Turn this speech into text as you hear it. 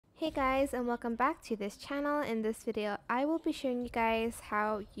Hey guys, and welcome back to this channel. In this video I will be showing you guys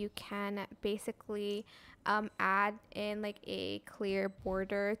how you can basically add in like a clear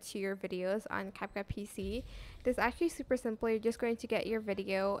border to your videos on CapCut PC. This is actually super simple. You're just going to get your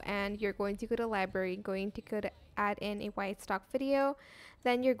video and you're going to go to library, going to go to add in a white stock video.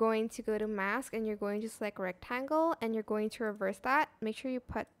 Then you're going to go to mask and you're going to select rectangle and you're going to reverse that. Make sure you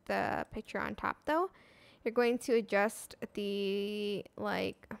put the picture on top though. You're going to adjust the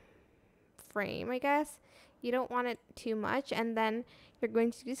frame, I guess. You don't want it too much, and then you're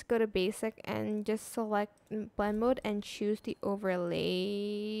going to just go to basic and just select blend mode and choose the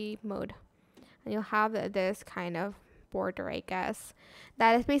overlay mode, and you'll have this kind of border, I guess.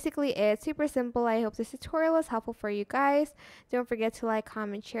 That is basically it. Super simple. I hope this tutorial was helpful for you guys. Don't forget to like,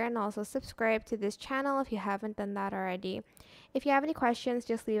 comment, share, and also subscribe to this channel if you haven't done that already. If you have any questions,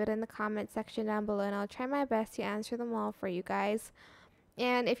 just leave it in the comment section down below and I'll try my best to answer them all for you guys.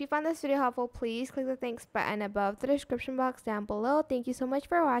 And if you found this video helpful, please click the thanks button above the description box down below. Thank you so much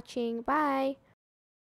for watching. Bye!